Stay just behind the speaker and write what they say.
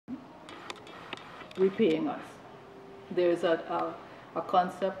repaying us. There's a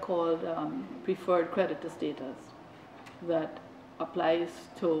concept called preferred creditor status that applies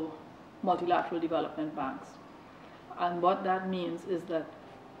to multilateral development banks. And what that means is that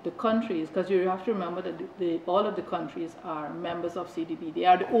the countries, because you have to remember that all of the countries are members of CDB, they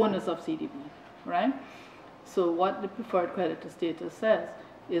are the owners of CDB, right? So what the preferred creditor status says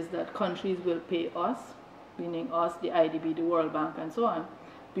is that countries will pay us, meaning us, the IDB, the World Bank, and so on,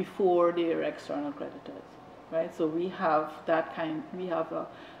 before their external creditors, right? So we have that we have a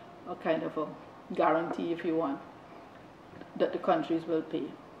kind of a guarantee, if you want, that the countries will pay.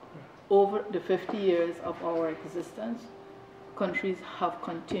 Over the 50 years of our existence, countries have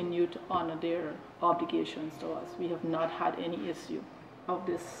continued to honor their obligations to us. We have not had any issue of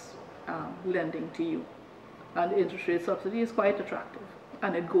this lending to you. And the interest rate subsidy is quite attractive,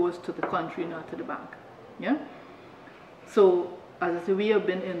 and it goes to the country, not to the bank. Yeah. So as I say, we have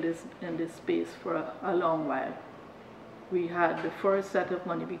been in this space for a long while. We had the first set of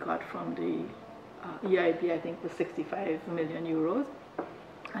money we got from the EIB, I think, was 65 million euros,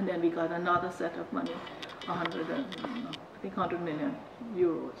 and then we got another set of money, 100 million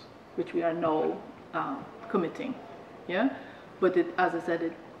euros, which we are now committing. Yeah. But as I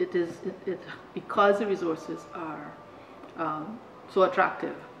said, it is because the resources are so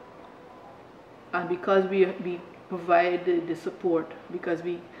attractive, and because we provide the support, because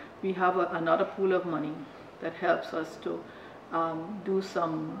we have another pool of money that helps us to do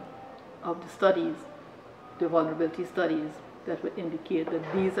some of the studies, the vulnerability studies that would indicate that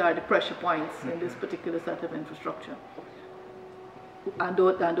these are the pressure points in this particular set of infrastructure. And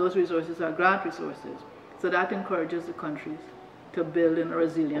those resources are grant resources. So that encourages the countries to build in a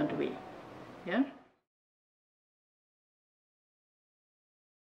resilient way. Yeah?